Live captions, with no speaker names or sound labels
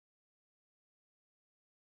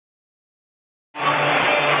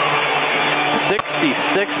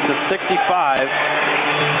66-65.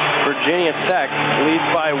 Virginia Tech leads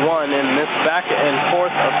by 1 in this back and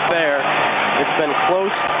forth affair. It's been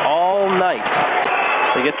close all night.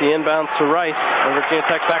 They get the inbounds to Rice, and Virginia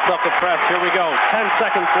Tech backs off the press. Here we go. 10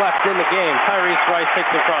 seconds left in the game. Tyrese Rice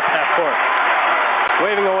takes it across half court.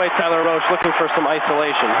 Waving away Tyler Roche, looking for some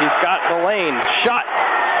isolation. He's got the lane. Shot.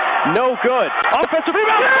 No good. Offensive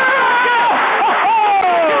rebound.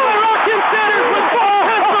 Rockin' Sanders with 4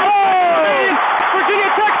 hits of all. Virginia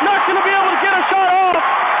Tech's not going to be able to get a shot off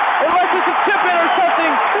unless it's a tip in or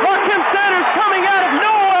something. Rockin' Sanders coming out of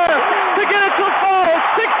nowhere to get it to fall.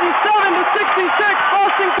 67-66.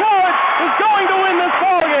 Boston College is going to win this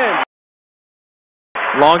ball game.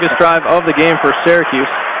 Longest drive of the game for Syracuse.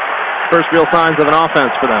 First real signs of an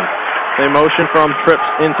offense for them. They motion from trips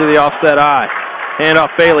into the offset eye.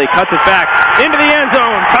 Handoff Bailey, cuts it back into the end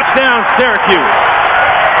zone. Touchdown Syracuse.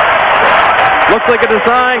 Looks like a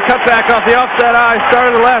design, cut back off the offset eye,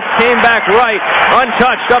 started left, came back right,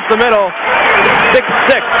 untouched up the middle.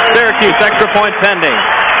 6-6, Syracuse, extra point pending.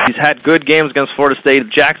 He's had good games against Florida State.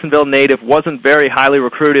 Jacksonville native, wasn't very highly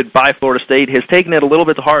recruited by Florida State. Has taken it a little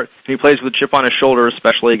bit to heart, and he plays with a chip on his shoulder,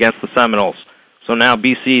 especially against the Seminoles. So now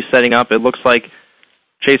BC setting up. It looks like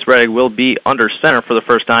Chase Rettig will be under center for the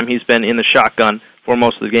first time. He's been in the shotgun for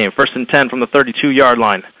most of the game. 1st and 10 from the 32-yard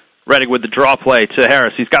line. Rettig with the draw play to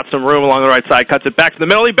Harris. He's got some room along the right side, cuts it back to the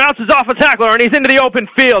middle. He bounces off a tackler, and he's into the open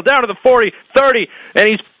field, down to the 40, 30, and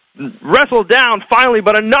he's wrestled down finally,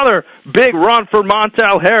 but another big run for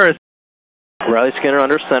Montel Harris. Riley Skinner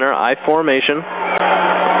under center, I formation.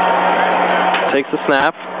 Takes the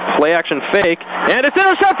snap. Play action fake, and it's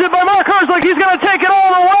intercepted by Mark Herzlich. He's going to take it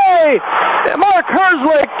all the way. Mark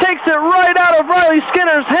Herzlich takes it right out of Riley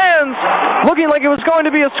Skinner's hands, looking like it was going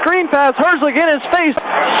to be a screen pass. Herzlich in his face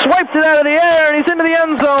swiped it out of the air, and he's